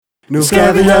Nu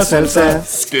skal vi have salsa.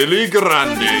 Skilly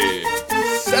grande.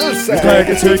 Salsa. Vi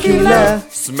drikker tequila.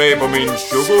 Smag på min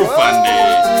chokofandi.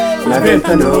 Lad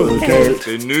vente noget galt.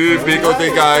 Det nye Pico de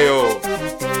Gallo.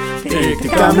 Det er ikke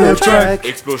det gamle track.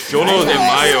 Explosioner de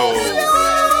Mayo.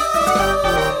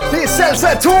 Det er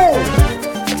Salsa 2.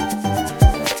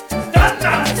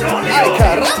 Ay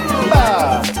caramba.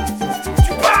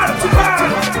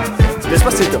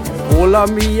 Despacito. Ruller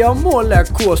mia, måler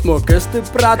kurs, smukkeste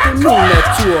brætte min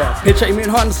natur. Pitcher i min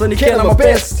hånd, så I kender mig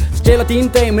bedst. Stjæler din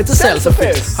dame til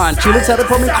salsa-fest. Har en chili taget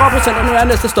på min krop, og sender nu er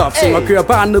næste stop. Sing og kører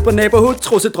barn ned på neighborhood,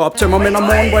 trusse drop. Tømmer mænd om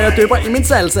morgen, hvor jeg døber i min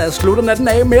salsa. Jeg slutter natten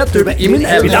af med at døbe i min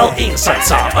alder. Vi laver en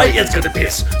salsa, og jeg elsker det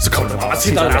pis. Så kom nu,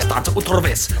 mamacita, lad os danse otra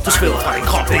vez. Du sveder fra din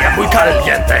krop, det er muy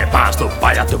caliente. Bare stå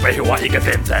bare, du behøver ikke at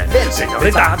vente.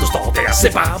 Señorita, du står der, se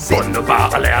bare. Bundet bare,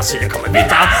 og lad os se at komme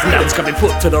videre. Lad os komme på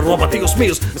til der råber, det er jo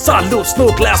smius. Salut,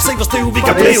 snuk, lad os se, hvor stiv vi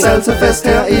kan blive. Det er salsa-fest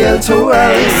her i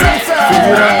L2L.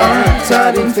 Tag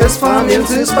din fest fra mild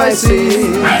til spicy.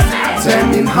 Tag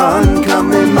min hånd, kom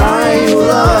med mig ud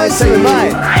og se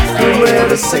mig. Du er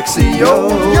det sexy, yo.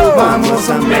 Vamos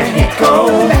a Mexico.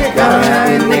 Jeg er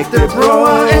en ægte bro,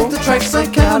 og ægte tracks er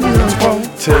kærlighedssprog.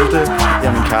 Telte,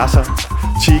 jamen kasser.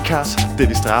 Chicas, det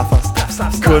de straffer.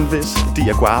 Kun hvis de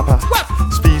er guapa.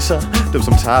 Spiser dem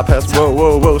som tapas.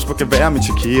 Wow, smuk kan være min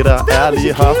chiquita.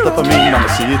 Ærlige hofter for min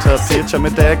mamacita. Pitcher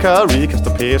med daiquiri,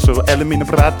 kaster peso. Alle mine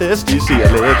brattes, de siger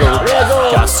Lego.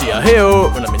 Jeg siger heo,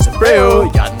 under min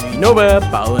sombrero. Jeg er den nye Nova,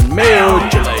 bare uden mayo.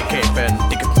 Chiller i kaben,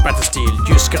 det kan den bedre stil.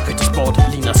 Jysk og rigtig sport,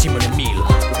 ligner Simon Emil. Du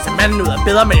kan tage manden ud af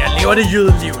bedre, men jeg lever det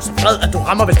jydeliv. Så fred, at du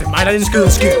rammer, hvis det mangler din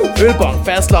skyde skiv. Ølbong,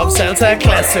 fast love, salsa,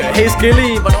 klasse. Hey Skilly,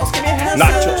 hvornår skal vi have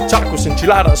nachos, tacos,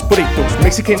 enchiladas, burritos.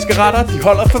 Mexikanske retter, de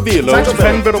holder for virlo. Så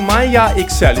fanden ved du mig, jeg er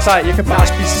ikke særlig sej. Jeg kan bare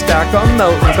spise stærkere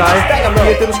mad end dig.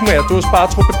 Det er det du smager, du er bare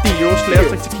tropadios. Lad os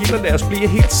drikke tequila, lad os blive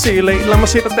helt sele. Lad mig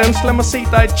se dig danse, lad mig se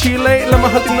dig i Chile. Lad mig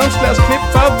holde din numse, lad os knippe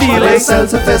for at hvile. Det er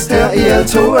salsa-fest her i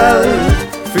L2L.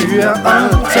 Fyre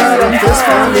op, tag den fest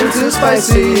fra mild til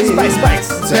spicy.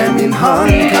 Tag min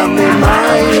hånd, kom med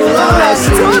mig ud og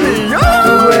se.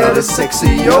 Du er det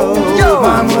sexy, yo.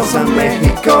 Vamos a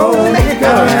Mexico.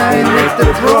 Jeg er en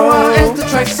ægte bro, og ægte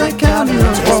tracks er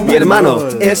kærlighedssprog. Mi hermano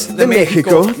es de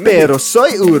México, pero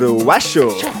soy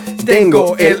uruguayo.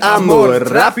 Tengo el amor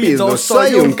rápido,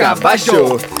 soy un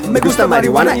caballo. Me gusta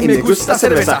marihuana y me gusta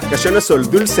cerveza. Canciones son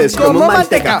dulces como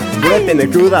manteca. Voy a tener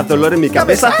cruda, dolor en mi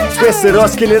cabeza. Pues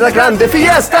ROSKILDE la grande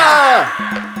fiesta.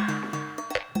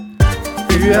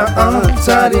 Fyre op,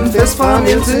 tag din fest fra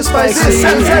mild til spicy.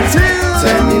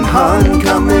 Tag min hånd,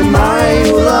 kom med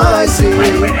mig ud og se.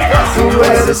 Du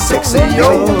er det sexy,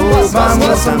 yo.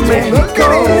 Vamos a Mexico.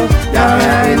 Jeg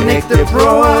er en ægte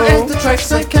bro, og ægte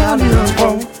tracks er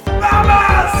kærlighedssprog.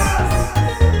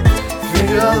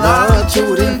 Fyre op,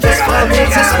 tog din fest fra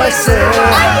mild til spicy.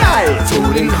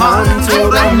 Tog din hånd,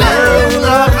 tog dig med ud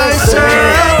og rejse.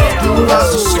 Du var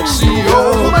så sexy, yo.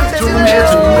 Du er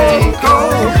til Mexico.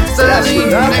 Så er din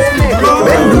ægte bro.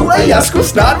 Men nu er jeg sgu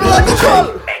snart ved at kontrol.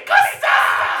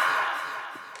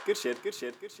 Good shit.